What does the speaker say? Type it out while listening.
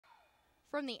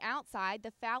From the outside,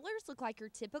 the Fowlers look like your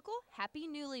typical happy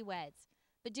newlyweds.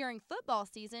 But during football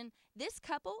season, this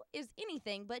couple is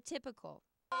anything but typical.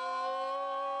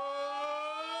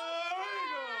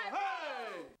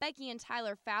 Becky and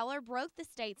Tyler Fowler broke the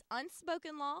state's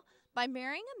unspoken law by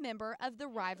marrying a member of the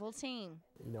rival team.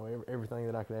 You know, everything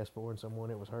that I could ask for in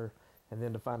someone, it was her. And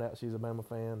then to find out she's a Bama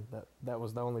fan, that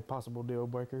was the only possible deal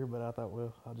breaker, but I thought,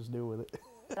 well, I'll just deal with it.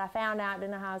 I found out,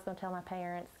 didn't know how I was going to tell my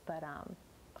parents, but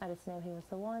I just knew he was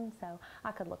the one, so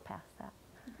I could look past that.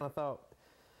 I thought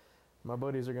my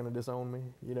buddies are going to disown me,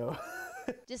 you know.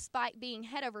 Despite being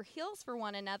head over heels for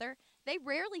one another, they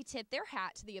rarely tip their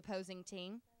hat to the opposing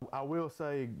team. I will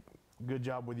say, good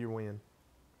job with your win.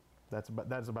 That's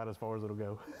about as far as it'll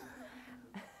go.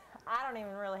 I don't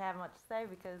even really have much to say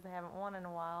because they haven't won in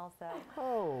a while, so.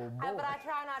 Oh, boy. But I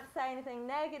try not to say anything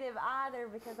negative either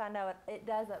because I know it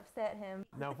does upset him.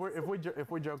 Now, if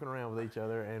we're joking around with each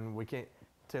other and we can't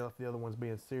tell if the other one's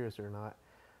being serious or not,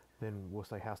 then we'll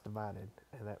say house divided,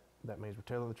 and that means we're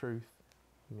telling the truth.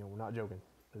 You know, we're not joking.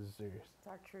 This is serious. It's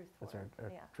our truth That's word.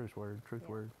 our truth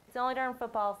word. It's only during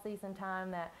football season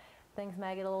time that things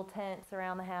may get a little tense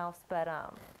around the house, but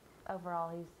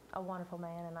overall he's a wonderful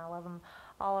man and I love him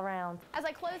all around. As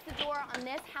I close the door on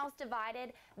this house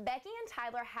divided, Becky and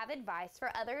Tyler have advice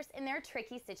for others in their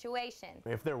tricky situation.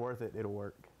 If they're worth it, it'll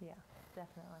work. Yeah,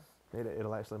 definitely.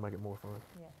 It'll actually make it more fun.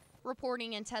 Yeah.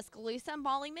 Reporting in Tuscaloosa,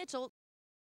 Molly Mitchell,